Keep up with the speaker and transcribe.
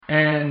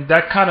And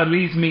that kind of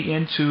leads me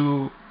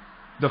into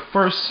the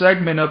first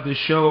segment of the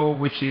show,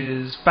 which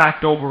is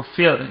fact over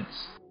feelings.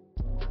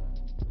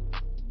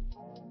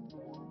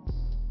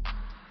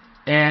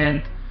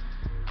 And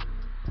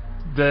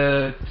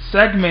the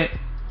segment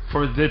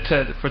for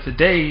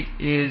today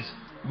is,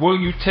 will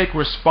you take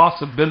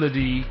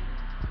responsibility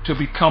to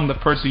become the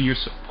person you're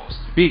supposed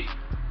to be?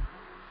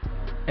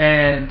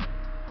 And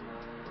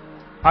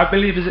I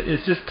believe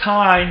it's just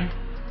time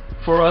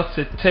for us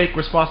to take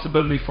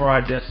responsibility for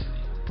our destiny.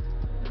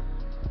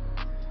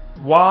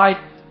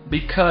 Why?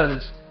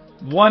 Because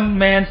one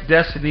man's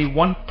destiny,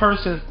 one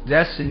person's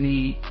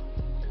destiny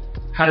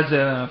has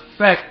an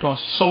effect on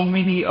so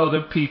many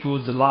other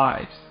people's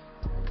lives.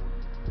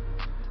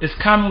 It's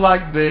kind of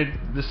like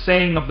the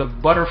saying of the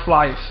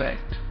butterfly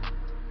effect.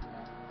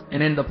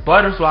 And in the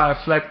butterfly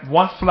effect,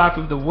 one flap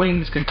of the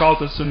wings can cause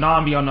a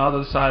tsunami on the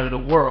other side of the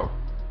world.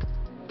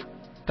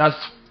 That's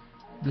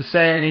the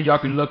saying, and y'all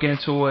can look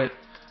into it.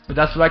 But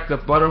that's like the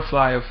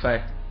butterfly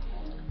effect.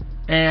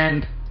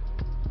 And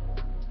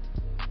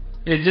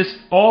it just,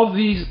 all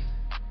these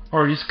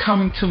are just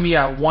coming to me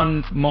at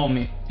one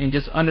moment, and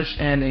just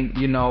understanding,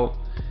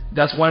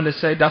 that's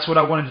what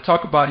I wanted to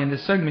talk about in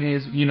this segment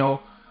is,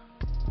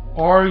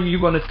 are you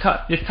going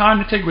to it's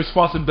time to take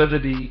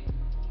responsibility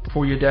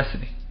for your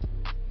destiny.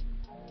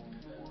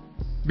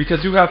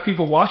 Because you have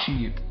people watching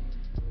you.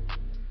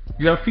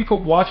 You have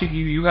people watching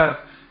you. You have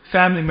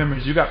family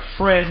members. You got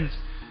friends.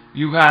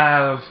 You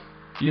have,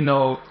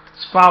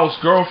 spouse,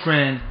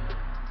 girlfriend,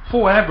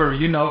 whoever,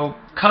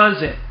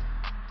 cousin,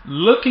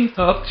 looking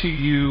up to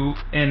you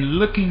and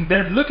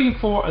they're looking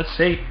for a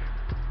savior.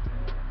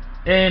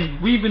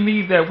 And we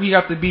believe that we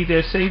have to be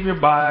their savior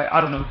by,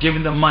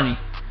 giving them money,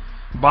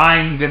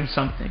 buying them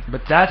something.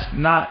 But that's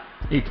not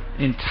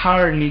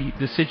entirely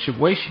the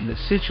situation. The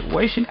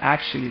situation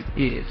actually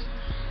is,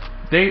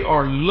 they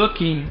are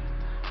looking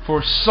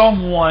for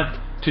someone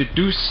to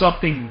do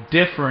something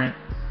different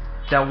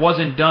that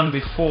wasn't done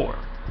before,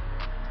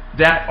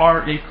 that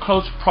are in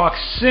close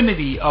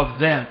proximity of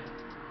them.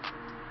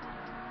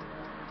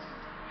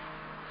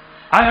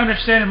 I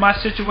understand in my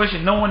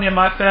situation, no one in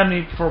my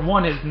family, for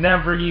one, has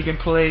never even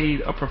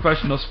played a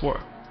professional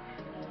sport.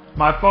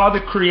 My father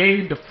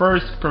created the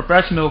first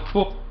professional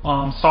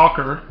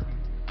soccer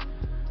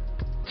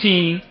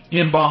team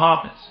in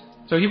Bahamas.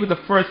 So he was the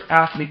first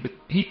athlete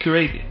he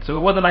created. So it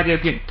wasn't like he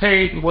was getting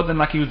paid. It wasn't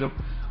like he was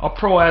a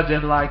pro, as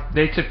in like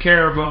they took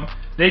care of him.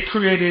 They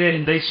created it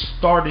and they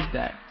started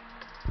that.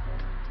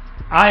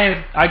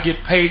 I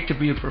get paid to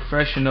be a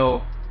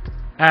professional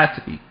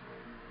athlete.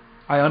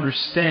 I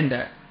understand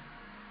that.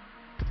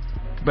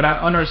 But I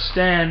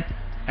understand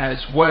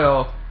as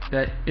well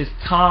that it's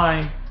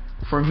time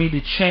for me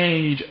to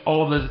change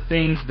all of the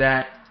things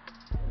that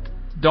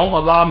don't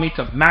allow me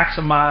to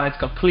maximize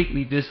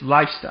completely this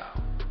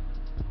lifestyle.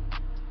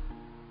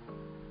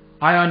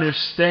 I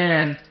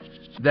understand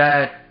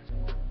that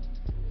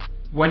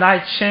when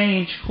I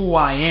change who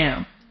I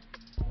am,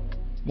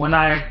 when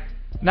I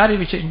not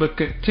even change but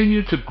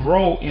continue to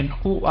grow in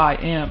who I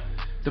am,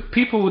 the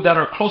people that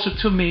are closer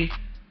to me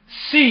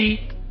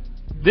see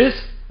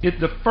this is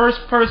the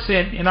first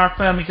person in our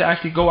family to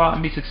actually go out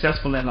and be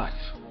successful in life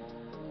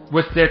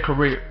with their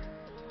career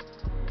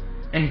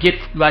and get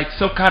like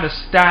some kind of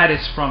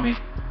status from it.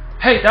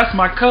 Hey, that's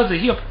my cousin.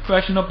 He a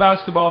professional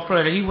basketball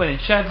player. He winning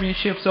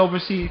championships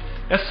overseas.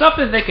 That's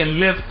something they can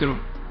live through.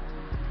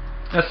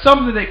 That's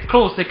something they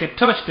close, they can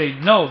touch, they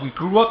know. We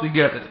grew up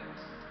together.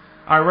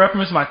 I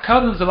reference my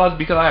cousins a lot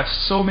because I have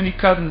so many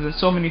cousins and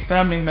so many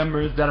family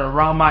members that are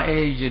around my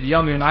age and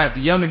younger, and I have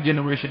the younger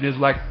generation. There's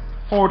like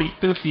 40,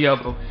 50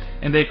 of them.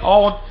 And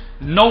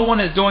no one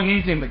is doing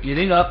anything but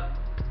getting up,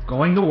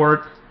 going to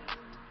work,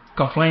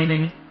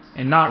 complaining,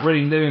 and not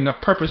really living a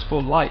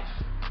purposeful life.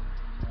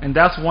 And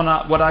that's what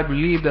I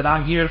believe that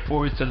I'm here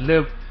for, is to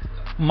live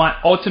my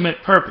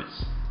ultimate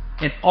purpose.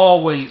 And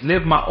always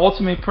live my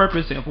ultimate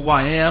purpose and who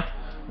I am,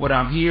 what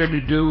I'm here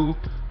to do,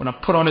 what I'm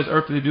put on this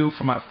earth to do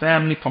for my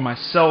family, for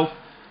myself.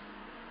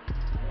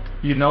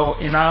 And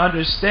I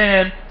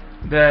understand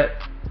that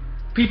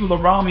people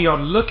around me are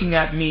looking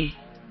at me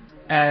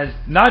as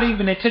not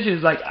even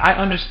intentions. Like I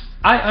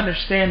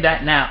understand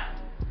that now.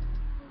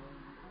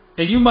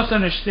 And you must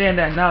understand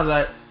that now,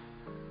 that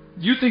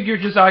you think you're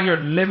just out here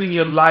living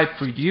your life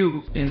for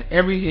you, and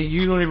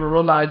you don't even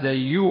realize that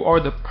you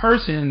are the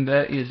person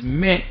that is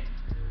meant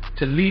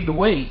to lead the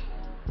way.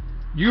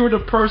 You're the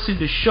person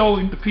to show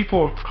the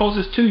people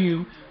closest to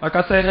you. Like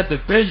I said, I had the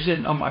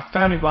vision of my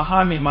family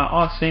behind me, my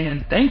aunt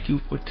saying, thank you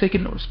for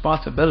taking the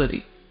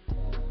responsibility.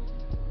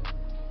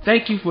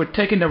 Thank you for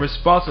taking the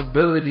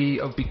responsibility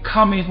of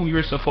becoming who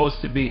you're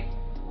supposed to be.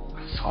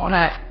 I saw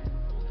that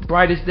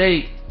brightest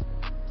day.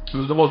 It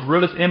was the most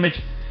realest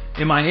image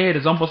in my head.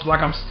 It's almost like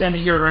I'm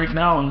standing here right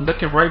now and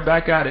looking right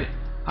back at it.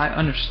 I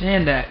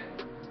understand that.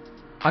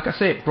 Like I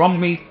said, it brought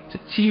me to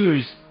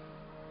tears.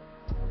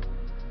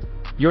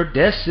 Your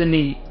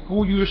destiny,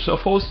 who you're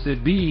supposed to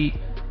be,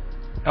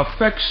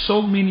 affects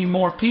so many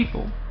more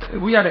people.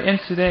 We had an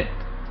incident.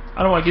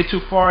 I don't want to get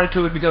too far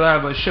into it because I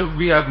have a show.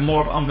 We have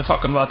more. I'm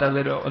talking about that a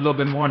little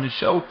bit more in the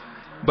show.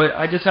 But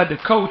I just had the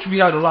coach. We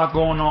had a lot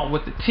going on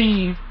with the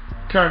team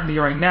currently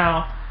right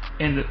now,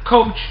 and the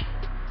coach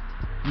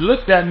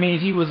looked at me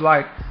and he was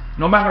like,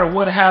 no matter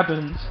what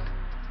happens,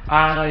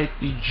 I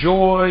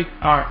enjoy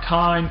our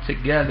time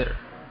together.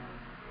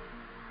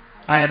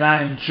 And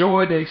I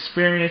enjoy the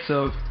experience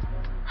of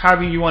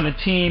having you on the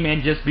team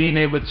and just being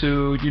able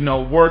to,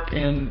 work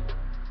and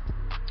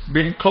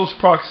be in close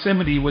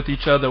proximity with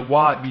each other.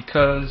 Why?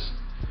 Because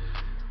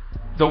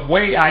the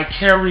way I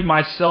carry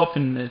myself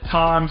in the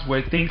times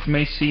where things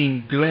may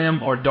seem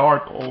glim or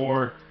dark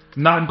or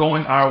not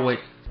going our way.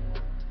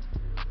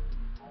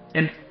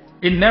 And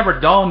it never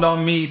dawned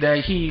on me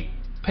that he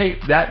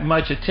paid that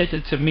much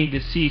attention to me to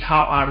see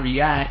how I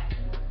react.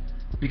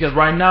 Because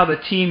right now the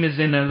team is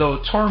in a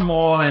little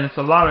turmoil and it's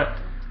a lot of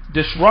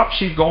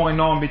disruption going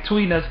on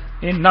between us,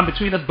 and not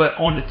between us, but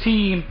on the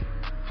team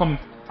from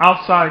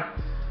outside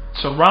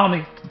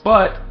surrounding.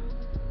 But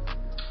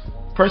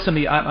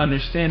personally, I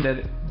understand that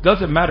it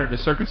doesn't matter the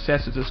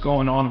circumstances that's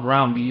going on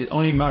around me. It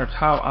only matters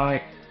how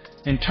I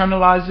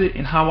internalize it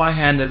and how I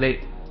handle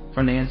it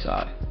from the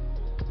inside.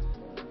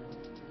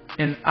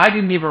 And I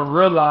didn't even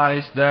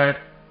realize that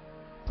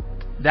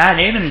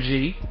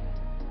energy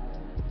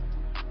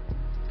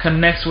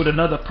connects with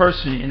another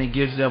person and it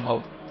gives them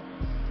hope,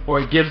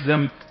 or it gives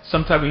them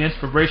some type of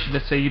inspiration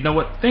to say, you know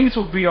what, things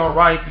will be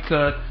alright,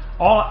 because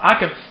I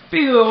can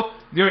feel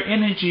their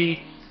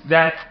energy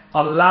that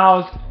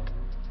allows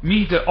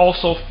me to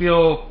also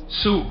feel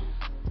soothed.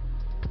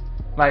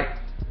 Like,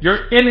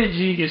 your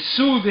energy is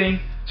soothing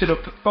to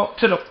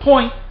the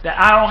point that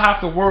I don't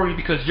have to worry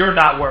because you're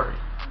not worried.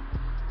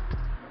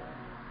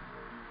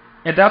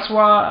 And that's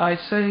why I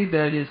say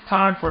that it's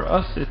time for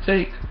us to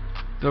take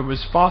the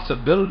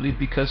responsibility,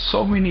 because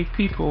so many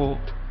people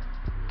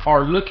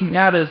are looking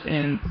at us,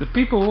 and the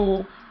people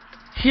who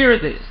hear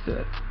this,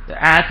 the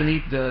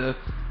Anthony, the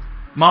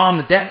mom,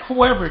 the dad,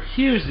 whoever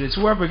hears this,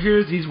 whoever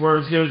hears these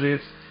words, hears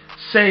this,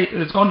 say,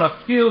 is going to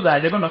feel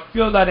that. They're going to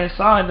feel that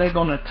inside. They're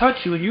going to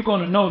touch you, and you're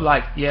going to know,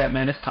 like, yeah,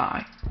 man, it's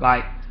time.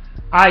 Like,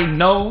 I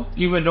know,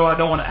 even though I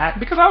don't want to act,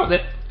 because I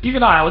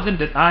was in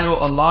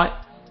denial a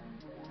lot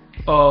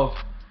of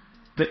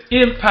the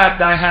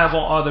impact I have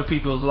on other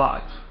people's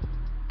lives.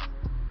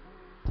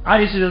 I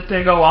used to just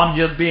think, oh, I'm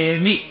just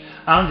being me.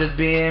 I'm just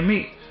being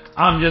me.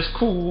 I'm just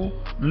cool,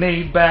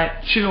 laid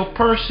back, chill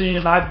person,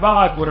 and I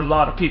vibe with a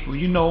lot of people.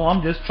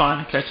 I'm just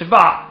trying to catch a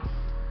vibe.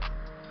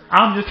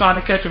 I'm just trying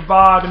to catch a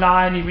vibe, and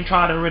I ain't even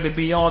trying to really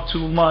be on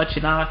too much.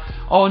 And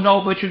oh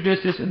no, but you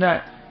this and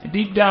that. And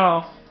deep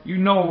down, you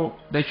know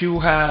that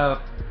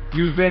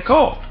you've been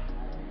called.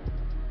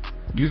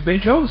 You've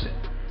been chosen.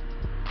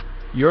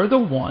 You're the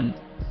one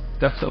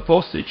that's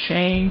supposed to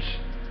change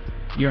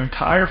your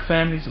entire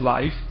family's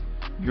life.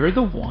 You're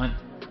the one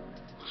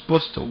who's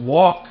supposed to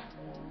walk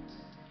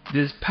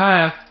this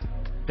path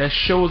that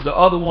shows the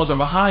other ones are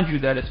behind you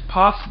that it's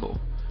possible.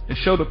 To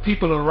show the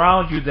people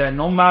around you that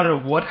no matter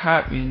what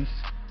happens,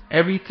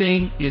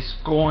 everything is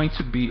going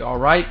to be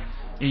alright.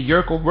 And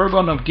we're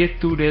going to get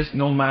through this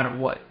no matter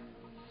what.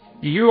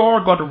 You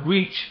are going to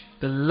reach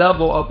the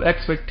level of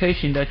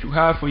expectation that you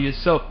have for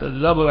yourself, the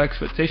level of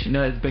expectation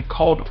that has been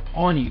called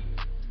upon you.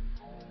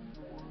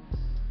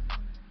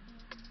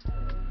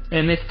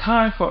 And it's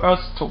time for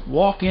us to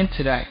walk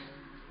into that.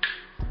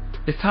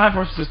 It's time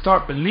for us to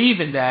start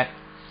believing that.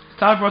 It's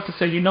time for us to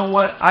say, you know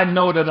what? I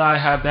know that I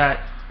have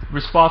that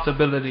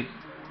responsibility.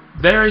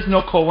 There is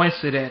no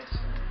coincidence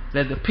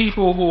that the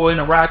people who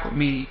interact with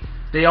me,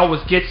 they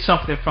always get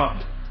something from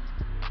it.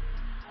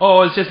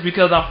 Oh, it's just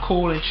because I'm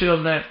cool and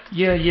chill.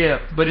 Yeah.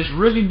 But it's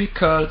really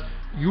because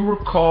you were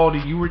called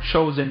and you were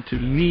chosen to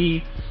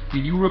lead.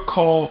 And you were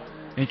called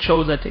and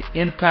chosen to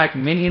impact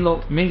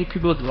many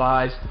people's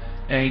lives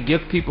and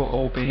give people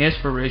hope and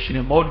inspiration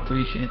and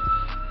motivation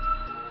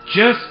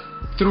just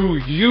through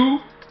you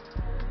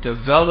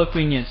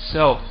developing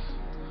yourself,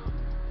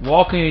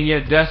 walking in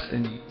your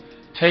destiny,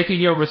 taking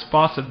your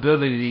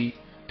responsibility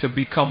to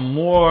become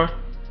more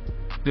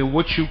than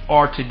what you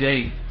are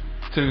today,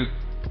 to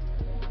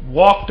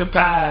walk the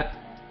path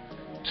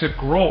to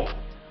grow,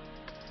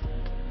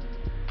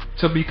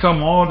 to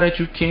become all that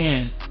you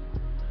can,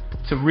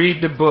 to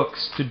read the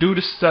books, to do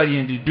the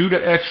studying, to do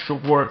the extra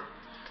work,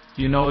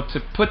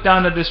 to put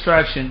down the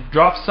distraction,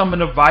 drop some of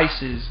the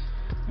vices.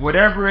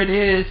 Whatever it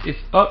is, it's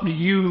up to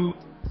you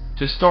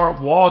to start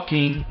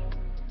walking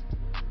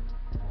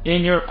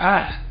in your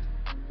path.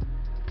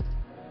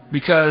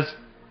 Because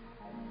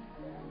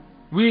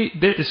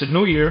it's a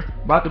new year,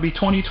 about to be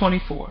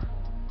 2024.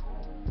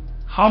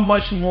 How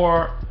much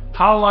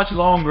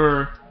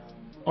longer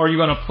are you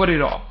going to put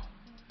it off?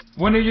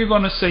 When are you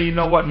going to say, you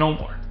know what, no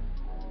more?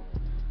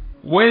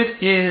 When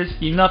is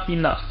enough?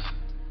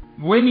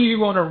 When are you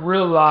going to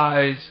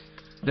realize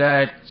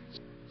that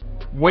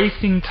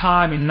wasting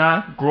time and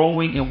not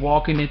growing and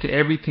walking into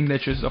everything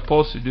that you're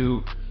supposed to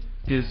do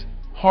is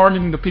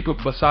harming the people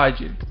beside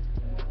you?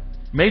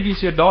 Maybe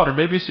it's your daughter,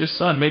 maybe it's your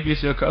son, maybe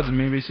it's your cousin,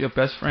 maybe it's your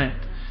best friend.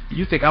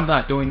 You think, I'm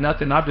not doing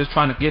nothing, I'm just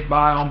trying to get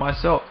by on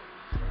myself.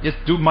 Just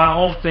do my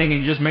own thing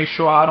and just make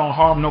sure I don't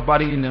harm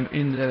nobody in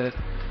the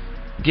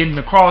getting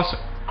across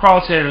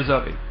crosshairs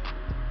of it.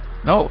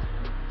 No.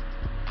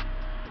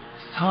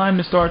 It's time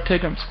to start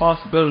taking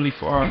responsibility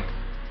for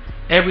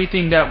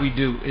everything that we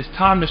do. It's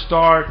time to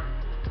start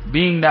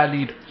being that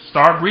leader.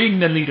 Start reading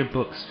the leader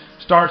books.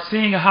 Start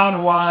seeing how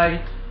do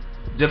I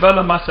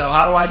develop myself?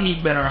 How do I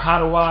eat better? How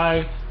do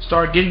I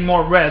start getting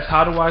more rest?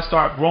 How do I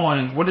start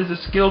growing? What is the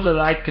skill that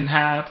I can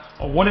have?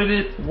 Or what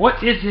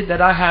is it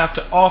that I have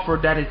to offer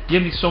that is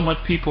giving so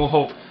much people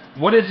hope?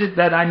 What is it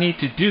that I need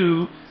to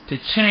do to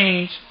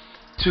change,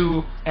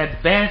 to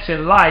advance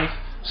in life,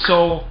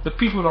 so the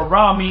people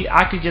around me,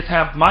 I can just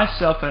have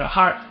myself at a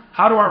heart.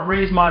 How do I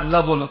raise my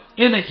level of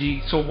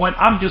energy so when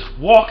I'm just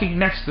walking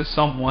next to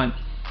someone,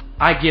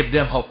 I give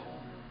them hope?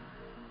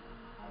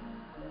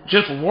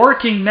 Just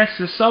working next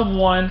to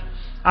someone,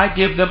 I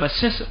give them a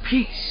sense of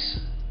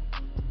peace.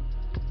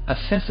 A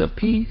sense of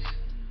peace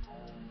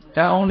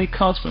that only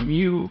comes from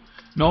you.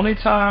 The only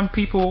time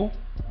people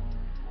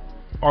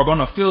are going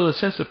to feel a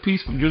sense of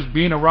peace from just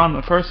being around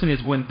a person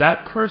is when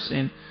that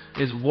person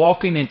is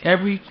walking in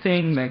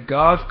everything that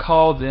God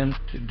called them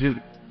to do.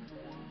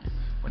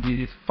 When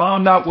they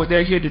found out what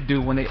they're here to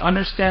do, when they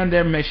understand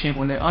their mission,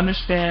 when they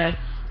understand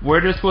where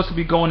they're supposed to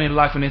be going in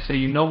life, and they say,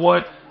 you know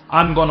what,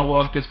 I'm going to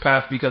walk this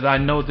path because I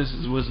know this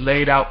was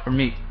laid out for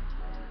me.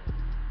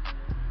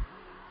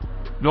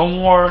 No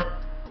more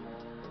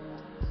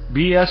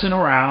BSing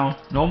around.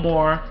 No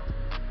more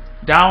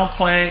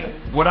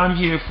downplaying what I'm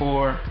here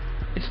for.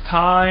 It's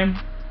time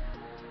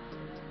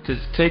to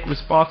take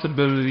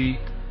responsibility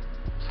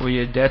for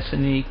your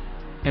destiny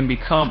and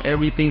become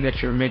everything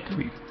that you're meant to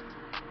be.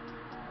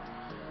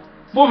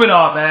 Moving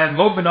on, man.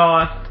 Moving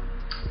on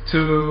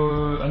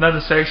to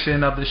another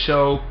section of the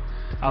show.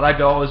 I like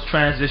to always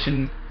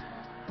transition.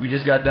 We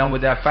just got done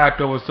with that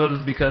fact over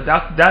filters because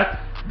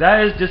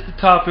that is just the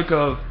topic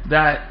of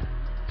that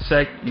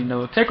segment. You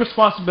know, take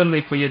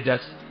responsibility for your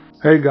destiny.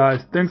 Hey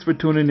guys, thanks for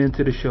tuning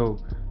into the show.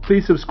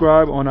 Please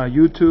subscribe on our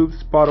YouTube,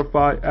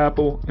 Spotify,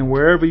 Apple, and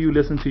wherever you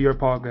listen to your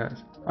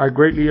podcast. I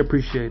greatly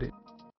appreciate it.